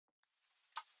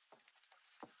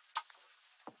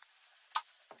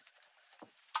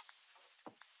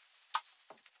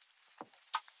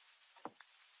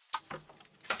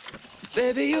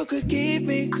Baby, you could keep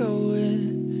me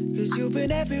going, 'cause you've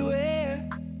been everywhere.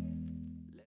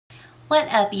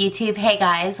 What up, YouTube? Hey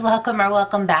guys,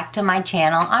 welcome back to my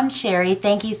channel. I'm Sherry.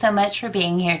 Thank you so much for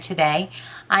being here today.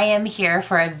 I am here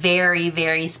for a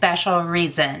very special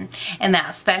reason, and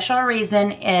that special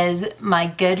reason is my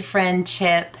good friend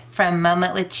Chip from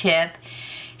Moment with Chip.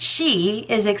 She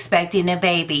is expecting a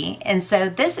baby, and so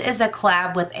this is a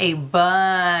collab with a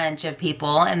bunch of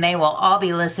people, and they will all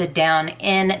be listed down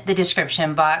in the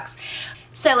description box.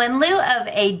 So in lieu of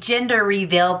a gender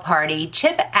reveal party,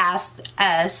 Chip asked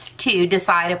us to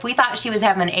decide if we thought she was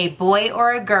having a boy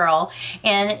or a girl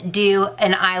and do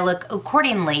an eye look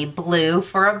accordingly. Blue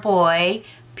for a boy,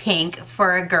 pink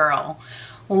for a girl.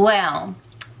 Well,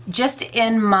 just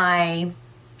in my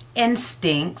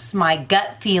instincts, my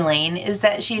gut feeling is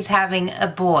that she's having a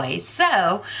boy.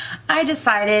 So I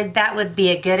decided that would be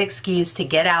a good excuse to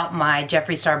get out my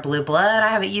Jeffree Star Blue Blood. I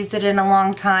haven't used it in a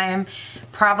long time,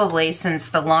 probably since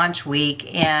the launch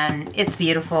week, and it's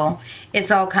beautiful.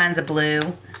 It's all kinds of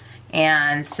blue,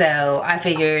 and so I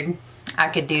figured I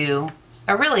could do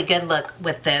a really good look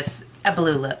with this, a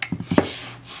blue look.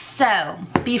 So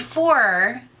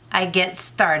before I get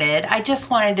started, I just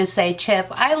wanted to say, Chip,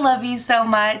 I love you so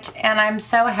much, and I'm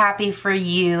so happy for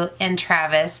you and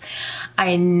Travis.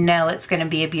 I know it's going to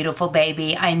be a beautiful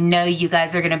baby. I know you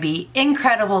guys are going to be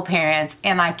incredible parents,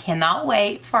 and I cannot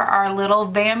wait for our little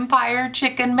vampire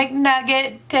chicken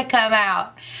McNugget to come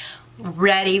out.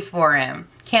 Ready for him.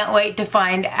 Can't wait to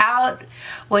find out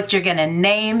what you're gonna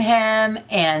name him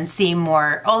and see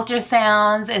more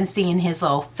ultrasounds and seeing his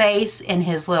little face and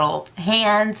his little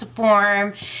hands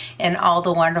form and all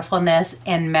the wonderfulness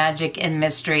and magic and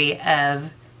mystery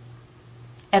of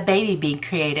a baby being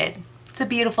created. It's a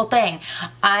beautiful thing.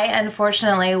 I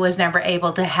unfortunately was never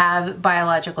able to have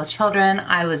biological children.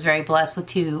 I was very blessed with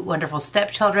two wonderful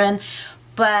stepchildren,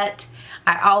 but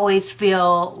I always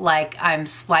feel like I'm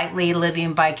slightly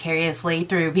living vicariously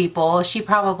through people. She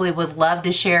probably would love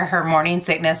to share her morning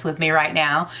sickness with me right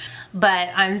now, but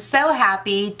I'm so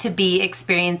happy to be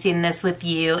experiencing this with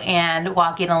you and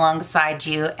walking alongside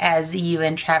you as you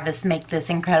and Travis make this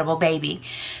incredible baby.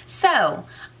 So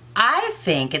I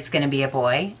think it's going to be a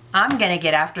boy. I'm going to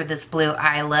get after this blue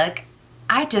eye look.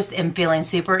 I just am feeling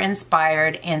super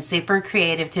inspired and super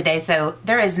creative today, so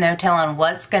there is no telling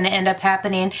what's going to end up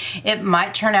happening. It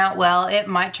might turn out well, it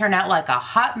might turn out like a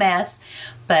hot mess,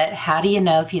 but how do you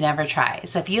know if you never try?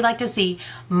 So if you'd like to see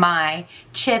my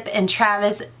Chip and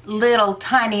Travis little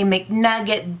tiny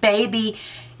McNugget baby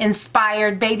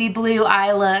inspired baby blue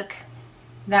eye look,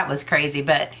 that was crazy,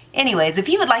 but anyways, if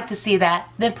you would like to see that,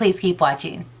 then please keep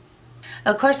watching.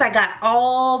 Of course, I got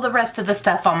all the rest of the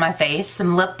stuff on my face,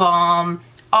 some lip balm,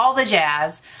 all the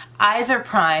jazz. Eyes are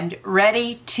primed,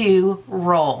 ready to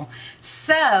roll.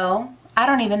 So, I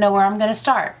don't even know where I'm going to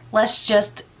start. Let's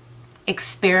just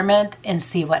experiment and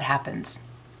see what happens.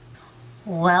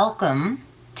 Welcome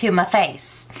to my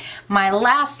face. My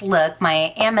last look,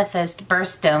 my amethyst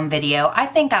birthstone video, I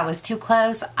think I was too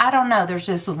close. I don't know, there's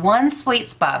just one sweet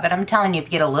spot, but I'm telling you, if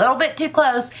you get a little bit too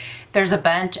close, there's a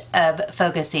bunch of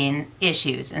focusing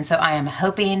issues. And so I am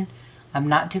hoping I'm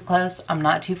not too close, I'm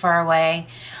not too far away.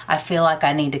 I feel like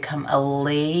I need to come a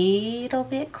little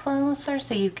bit closer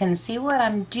so you can see what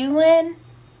I'm doing.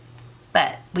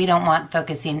 But we don't want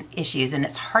focusing issues, and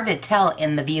it's hard to tell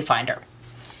in the viewfinder.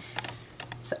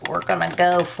 So we're gonna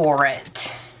go for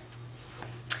it.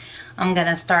 I'm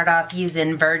gonna start off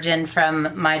using Virgin from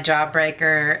my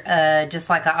Jawbreaker, just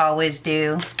like I always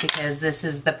do, because this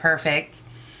is the perfect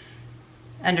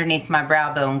underneath my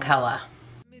brow bone color.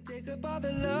 Let me take up all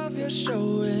the love you're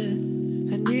showing.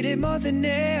 I need it more than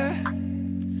air,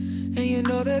 and you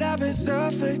know that I've been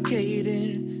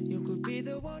suffocating. You could be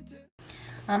the one to.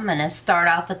 I'm gonna start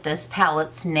off with this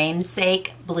palette's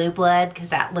namesake Blue Blood, because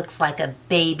that looks like a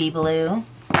baby blue,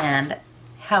 and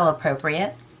how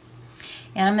appropriate.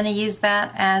 And I'm gonna use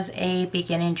that as a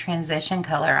beginning transition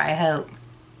color, I hope.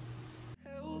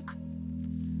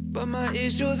 But my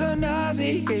issues are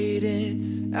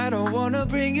nauseating. I don't wanna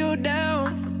bring you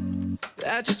down.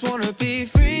 I just wanna be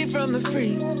free from the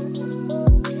freak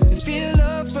and feel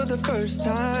love for the first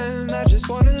time. I just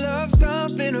wanna love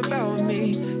something about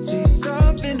me, see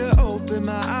something to open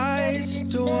my eyes.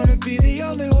 Don't wanna be the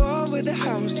only one with the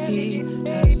house key.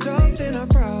 Have something I'm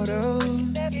proud of.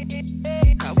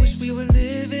 I wish we were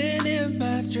living in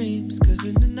my dreams, 'cause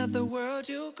in another world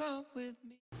you come with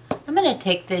me. I'm gonna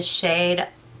take this shade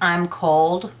I'm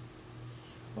Cold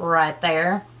right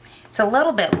there. It's a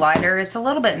little bit lighter, it's a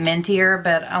little bit mintier,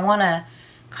 but I want to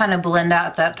kind of blend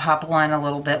out that top line a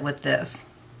little bit with this.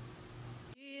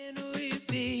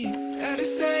 Out of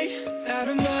sight, out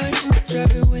of mind.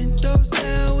 Driving windows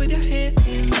down with your hand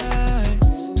in mine.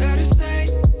 Out of sight,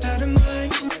 out of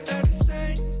mind, out of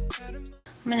sight, out of mind.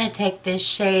 I'm going to take this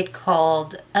shade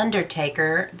called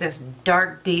Undertaker, this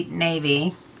dark deep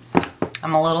navy.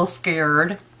 I'm a little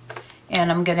scared.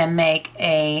 And I'm going to make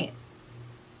a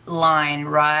line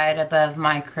right above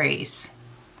my crease.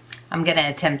 I'm going to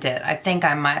attempt it. I think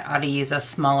I might ought to use a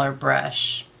smaller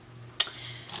brush.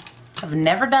 I've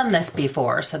never done this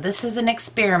before, so this is an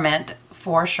experiment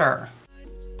for sure.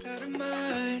 Out of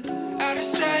mind, out of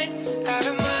sight, out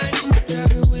of mind.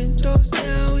 Driving windows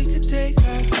down, we could take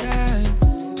our time.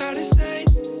 Out of sight,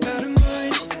 out of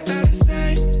mind, out of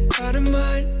sight, out of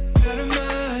mind, out of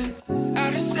mind.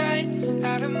 Out of sight,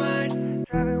 out of mind.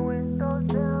 Driving windows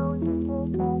down, we could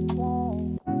take our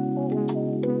time.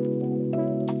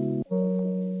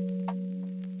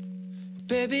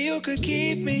 Baby, you could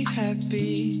keep me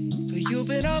happy, but you've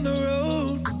been on the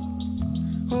road.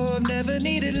 Oh, I've never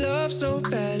needed love so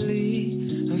badly.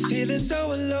 I'm feeling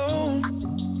so alone.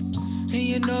 And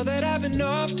you know that I've been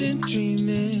often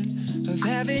dreaming of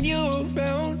having you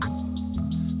around.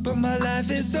 But my life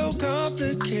is so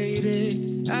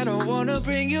complicated, I don't wanna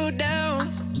bring you down.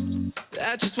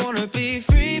 I just wanna be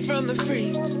free from the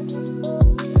freak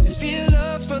and feel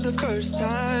love for the first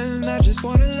time. I just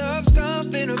wanna love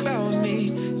something about me,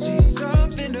 see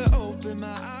something to open my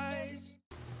eyes.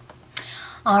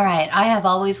 Alright, I have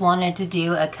always wanted to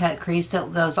do a cut crease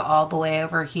that goes all the way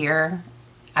over here.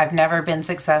 I've never been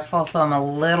successful, so I'm a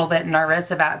little bit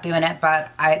nervous about doing it, but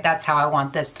that's how I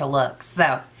want this to look.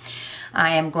 So,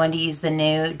 I am going to use the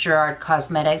new Gerard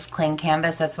Cosmetics Clean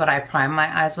Canvas. That's what I prime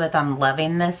my eyes with. I'm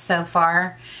loving this so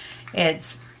far.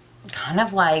 It's kind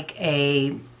of like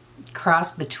a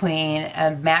cross between a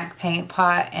MAC paint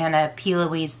pot and a P.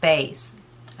 Louise base.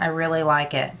 I really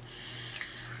like it.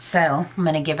 So I'm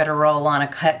going to give it a roll on a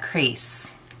cut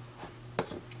crease.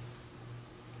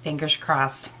 Fingers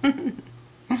crossed. Don't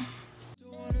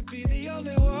wanna be the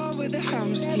only one with a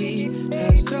house key.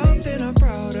 Have something I'm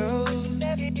proud of.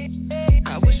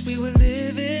 I wish we were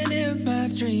living in my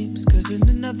dreams, 'cause in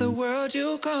another world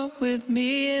you come with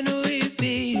me and we'd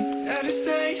be out of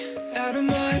sight, out of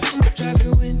mind.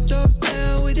 Driving windows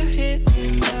down with your hand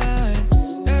in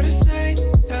mine. Out of sight,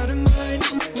 out of mind.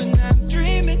 When I'm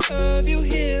dreaming of you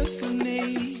here for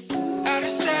me. Out of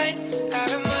sight,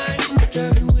 out of mind.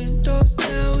 Driving windows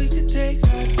down, we could take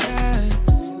our time.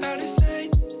 Out of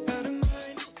sight, out of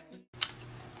mind.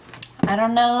 I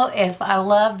don't know if I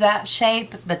love that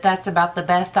shape, but that's about the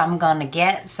best I'm going to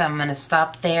get, so I'm going to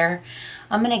stop there.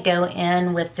 I'm going to go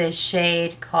in with this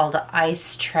shade called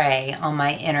Ice Tray on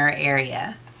my inner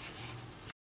area.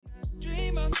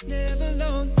 Dream I'm never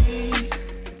lonely.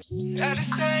 Out of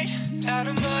sight, out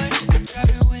of mind.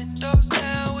 Driving windows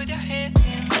down with your hand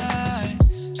in mine.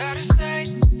 Out of sight,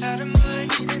 out of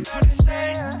mind. Out of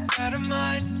sight, out of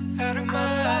mind. Out of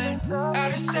mind.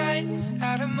 Out of sight,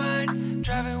 out of mind.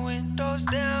 Driving windows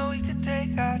down, we could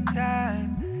take our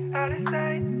time. Out of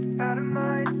sight, out of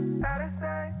mind. Out of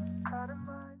sight, out of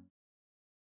mind.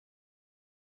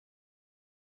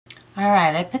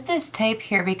 Alright, I put this tape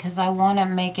here because I want to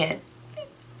make it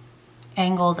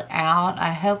angled out.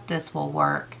 I hope this will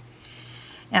work.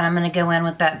 And I'm going to go in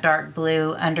with that dark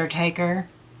blue Undertaker.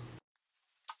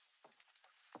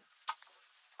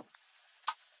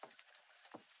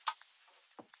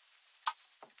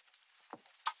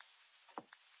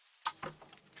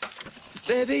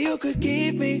 Baby, you could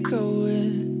keep me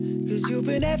going, 'cause you've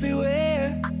been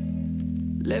everywhere.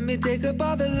 Let me take up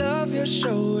all the love you're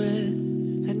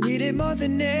showing. I need it more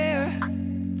than air.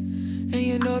 And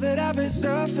you know that I've been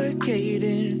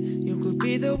suffocating. You could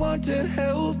be the one to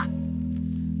help,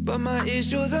 but my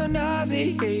issues are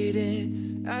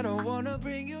nauseating. I don't wanna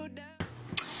bring you down.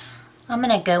 I'm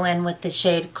going to go in with the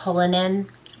shade Cullinan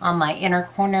on my inner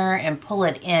corner and pull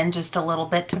it in just a little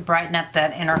bit to brighten up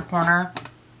that inner corner.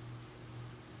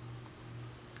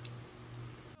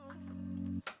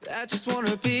 I just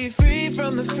wanna be free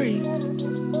from the freak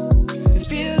and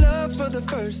feel love for the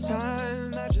first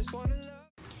time. I just wanna love.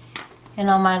 And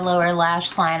on my lower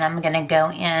lash line, I'm going to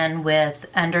go in with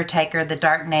Undertaker, the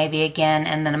dark navy again,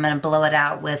 and then I'm going to blow it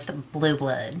out with Blue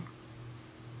Blood.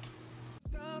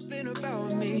 Something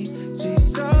about me, see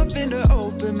something to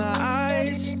open my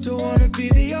eyes. Don't wanna be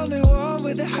the only one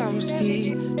with a house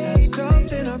key. Have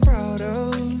something I'm proud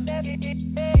of.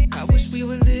 I wish we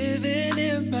were living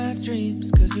in my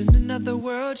dreams, 'cause in another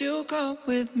world you come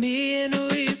with me and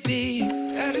we'd be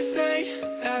out of sight,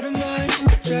 out of mind.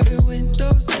 Driving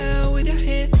windows down with your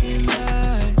hand in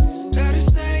mine. Out of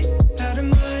sight, out of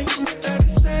mind. Out of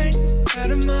sight,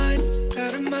 out of mind.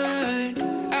 Out of mind.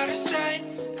 Out of sight,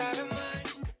 out of mind.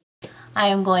 I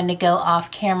am going to go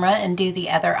off camera and do the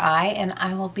other eye, and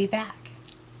I will be back.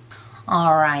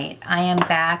 All right, I am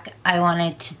back. I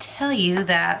wanted to tell you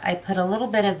that I put a little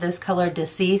bit of this color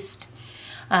Deceased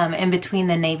in between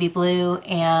the navy blue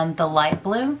and the light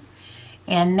blue.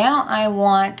 And now I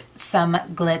want some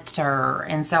glitter.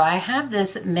 And so I have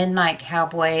this Midnight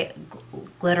Cowboy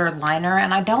glitter liner,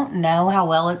 and I don't know how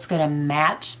well it's going to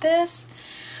match this,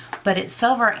 but it's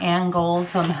silver and gold,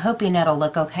 so I'm hoping it'll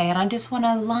look okay. And I just want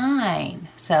a line.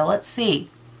 So let's see.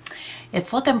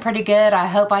 It's looking pretty good. I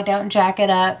hope I don't jack it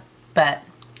up, but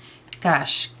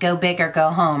gosh, go big or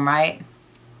go home, right?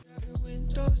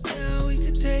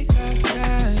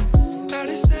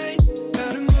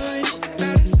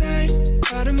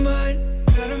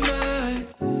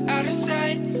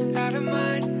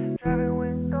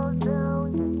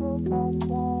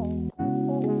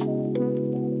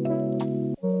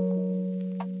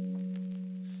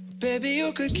 Baby,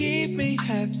 you could keep me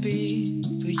happy,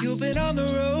 but you've been on the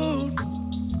road.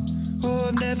 Oh,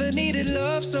 I've never needed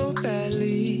love so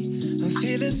badly. I'm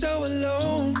feeling so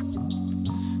alone.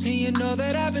 And you know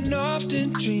that I've been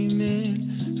often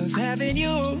dreaming of having you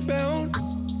around.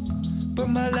 But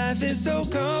my life is so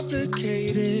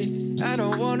complicated, I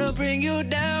don't wanna bring you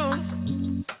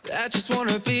down. I just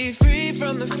wanna be free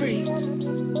from the freak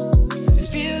and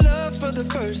feel love for the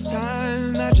first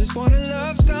time. I just wanna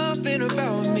love something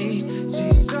about me,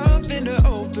 see something to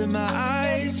open my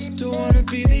eyes. Don't wanna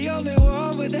be the only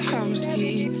one with the house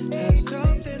key, have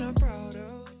something I'm proud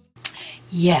of.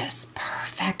 Yes,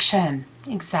 perfection.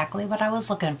 Exactly what I was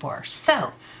looking for.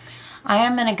 So I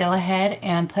am going to go ahead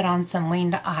and put on some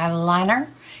winged eyeliner,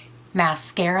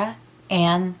 mascara,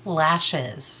 and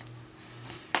lashes.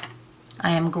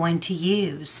 I am going to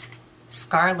use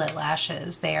Scarlet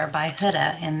lashes. They are by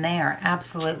Huda, and they are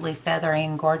absolutely feathery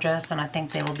and gorgeous, and I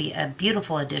think they will be a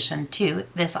beautiful addition to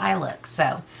this eye look.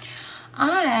 So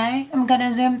I am going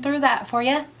to zoom through that for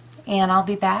you, and I'll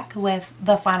be back with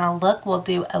the final look. We'll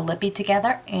do a lippy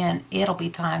together, and it'll be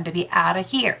time to be out of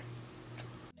here.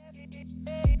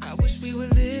 I wish we were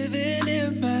living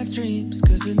in my dreams,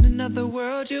 'cause in another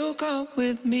world you'll come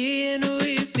with me and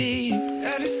we'd be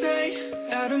out of sight,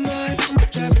 out of mind.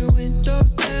 Drive your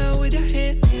windows down with your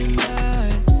hand in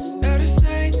mine. Out of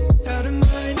sight, out of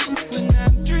mind. When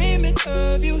I'm dreaming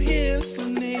of you here for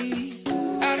me.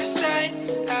 Out of sight,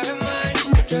 out of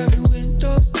mind. Drive your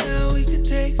windows down, we could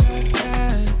take our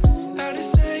time. Out of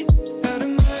sight, out of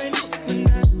mind. When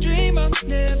I dream I'm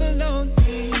never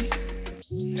lonely.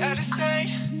 Out of sight,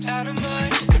 out of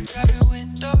mind. Drive your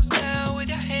windows down with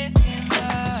your hand in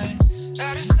mine.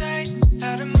 Out of sight,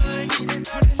 out of mind.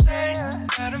 Out of sight,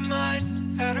 out of mind.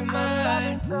 Out of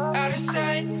mind. Out of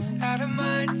sight, out of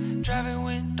mind. Driving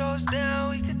windows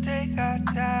down, we could take our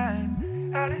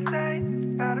time. Out of sight,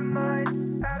 out of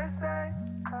mind. Out of sight,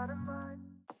 out of mind.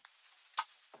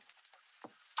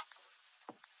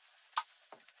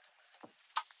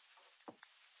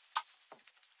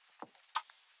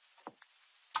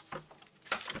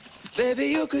 Baby,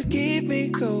 you could keep me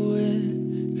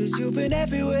going, 'cause you've been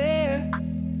everywhere.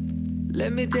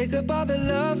 Let me take up all the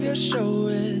love you're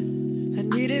showing. I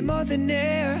need it more than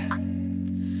air.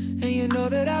 And you know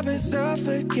that I've been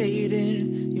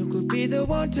suffocating. You could be the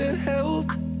one to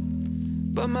help,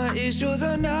 but my issues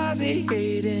are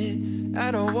nauseating. I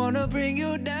don't wanna bring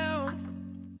you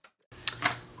down.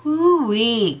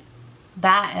 Ooh-wee,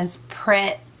 that is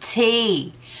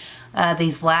pretty.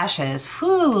 These lashes,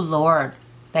 whoo, Lord,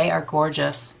 they are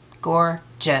gorgeous,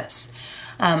 gorgeous.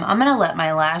 I'm gonna let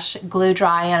my lash glue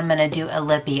dry, and I'm gonna do a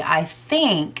lippy. I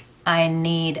think I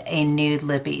need a nude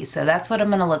lippy, so that's what I'm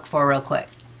gonna look for real quick.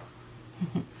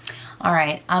 All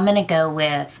right, I'm gonna go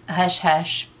with Hush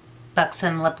Hush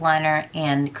Buxom Lip Liner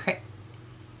and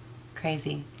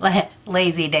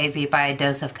Lazy Daisy by A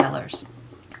Dose of Colors.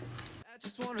 I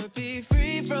just wanna be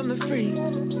free from the freak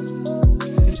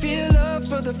and feel love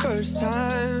for the first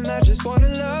time. I just wanna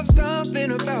love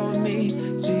something about me,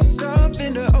 see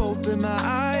something to open my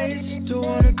eyes. Don't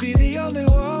wanna be the only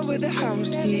one with the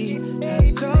house key, have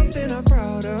something I'm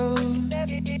proud of.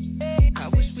 I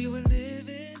wish we were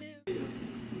living in.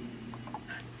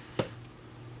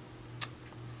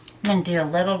 I'm going to do a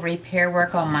little repair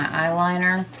work on my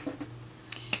eyeliner.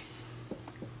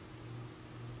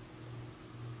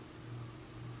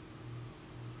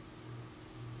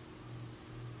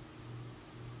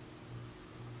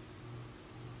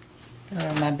 Go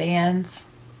over my bands.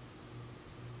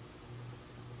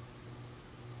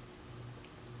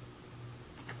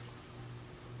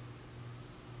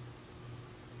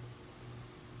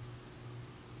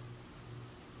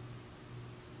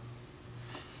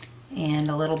 And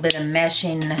a little bit of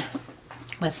meshing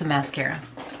with some mascara.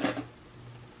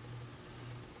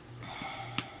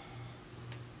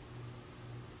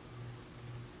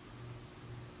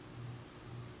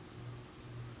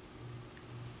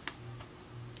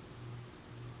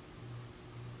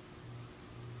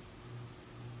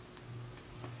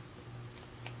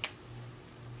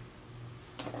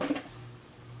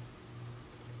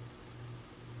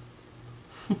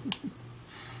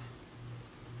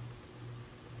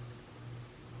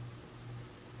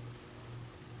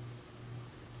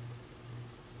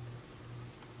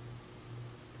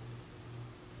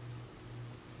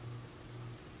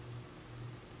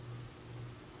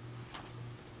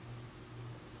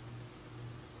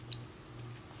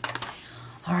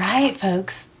 All right,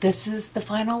 folks, this is the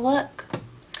final look.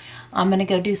 I'm gonna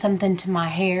go do something to my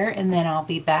hair and then I'll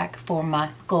be back for my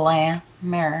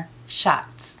glamour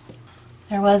shots.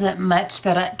 There wasn't much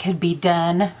that could be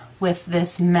done with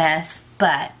this mess,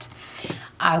 but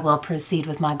I will proceed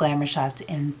with my glamour shots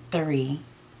in 3,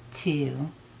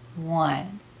 2,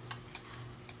 1.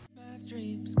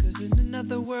 Dreams, 'cause in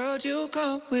another world you'll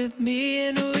come with me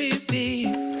and we'll be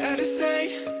out of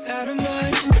sight, out of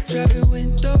mind. Driving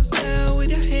windows down with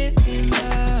your hand in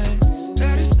mine.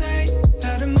 Out of sight,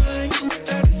 out of mind,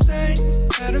 out of sight,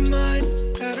 out of mind,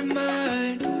 out of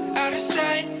mind. Out of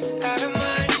sight, out of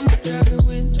mind. Driving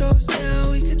windows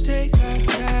down, we could take our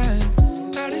time.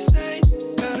 Out of sight,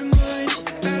 out of mind,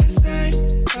 out of sight,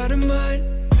 out of mind,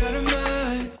 out of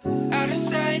mind. Out of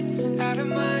sight, out of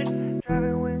mind.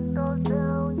 Driving windows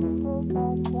down, we could take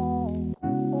our time.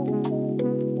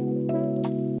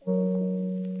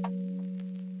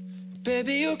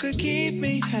 Baby, you could keep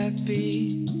me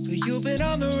happy, but you've been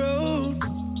on the road.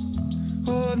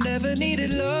 Oh, I've never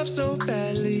needed love so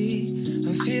badly.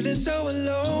 I'm feeling so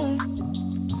alone.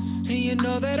 And you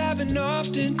know that I've been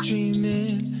often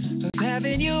dreaming of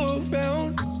having you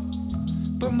around.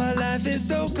 But my life is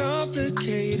so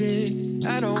complicated,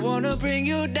 I don't wanna bring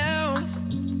you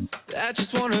down. I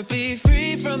just wanna be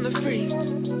free from the freak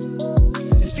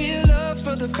and feel love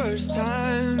for the first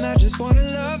time. I just wanna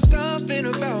love something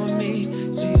about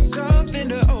me, see something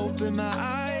to open my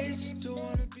eyes. Don't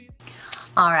wanna be.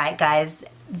 All right, guys,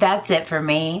 that's it for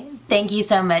me. Thank you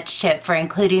so much, Chip, for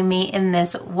including me in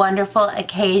this wonderful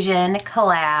occasion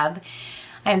collab.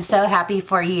 I'm so happy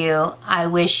for you. I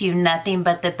wish you nothing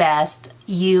but the best.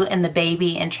 You and the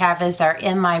baby and Travis are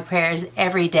in my prayers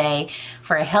every day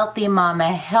for a healthy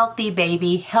mama, healthy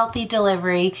baby, healthy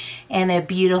delivery, and a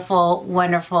beautiful,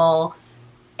 wonderful,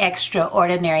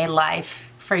 extraordinary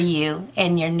life for you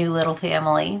and your new little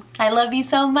family. I love you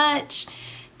so much.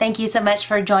 Thank you so much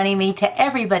for joining me. To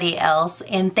everybody else,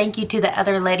 and thank you to the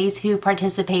other ladies who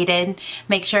participated.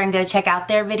 Make sure and go check out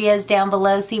their videos down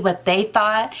below, see what they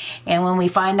thought, and when we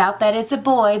find out that it's a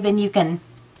boy, then you can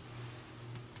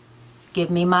give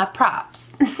me my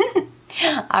props.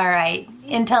 All right,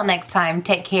 until next time,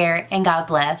 take care and God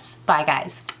bless. Bye,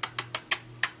 guys.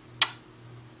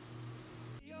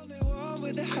 The only one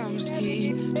with a house key,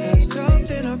 have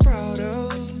something I'm proud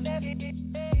of. I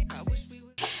wish we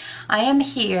would. I am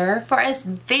here for us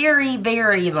very, but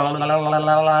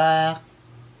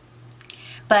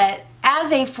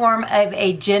as a form of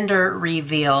a gender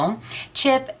reveal,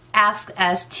 Chip asked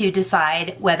us to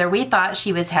decide whether we thought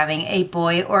she was having a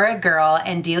boy or a girl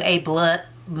and do a blah,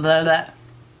 blah, blah.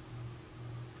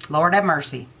 Lord have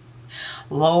mercy.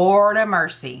 Lord have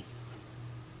mercy.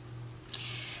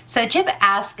 So Chip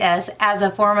asked us as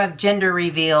a form of gender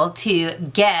reveal to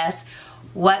guess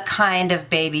what kind of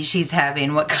baby she's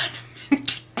having, what kind of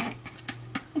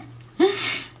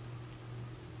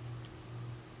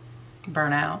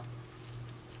burnout.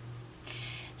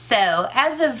 So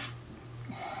kind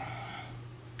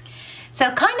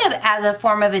of as a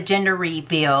form of a gender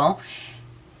reveal,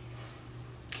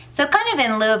 so kind of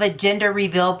in lieu of a gender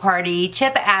reveal party,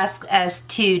 Chip asked us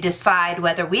to decide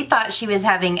whether we thought she was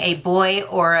having a boy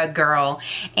or a girl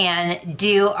and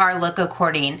do our look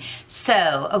according.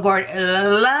 So,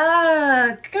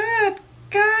 good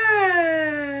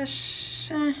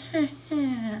gosh.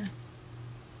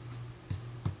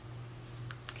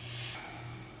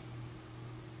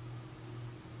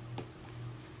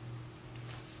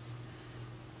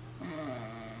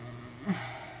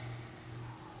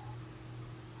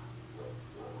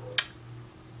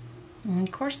 And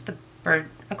of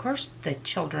course the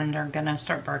children are gonna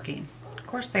start barking. Of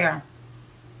course they are.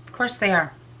 Of course they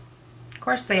are. Of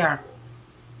course they are.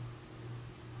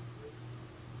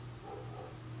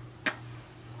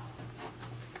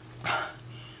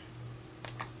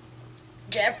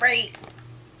 Jeffrey.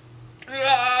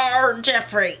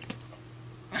 Jeffrey.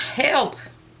 Help.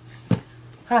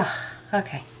 Oh,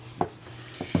 okay.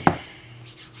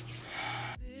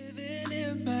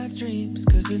 Dreams,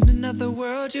 'cause in another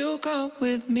world you'll come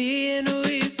with me and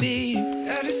we'll be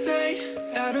out of sight,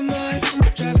 out of mind.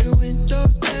 Driving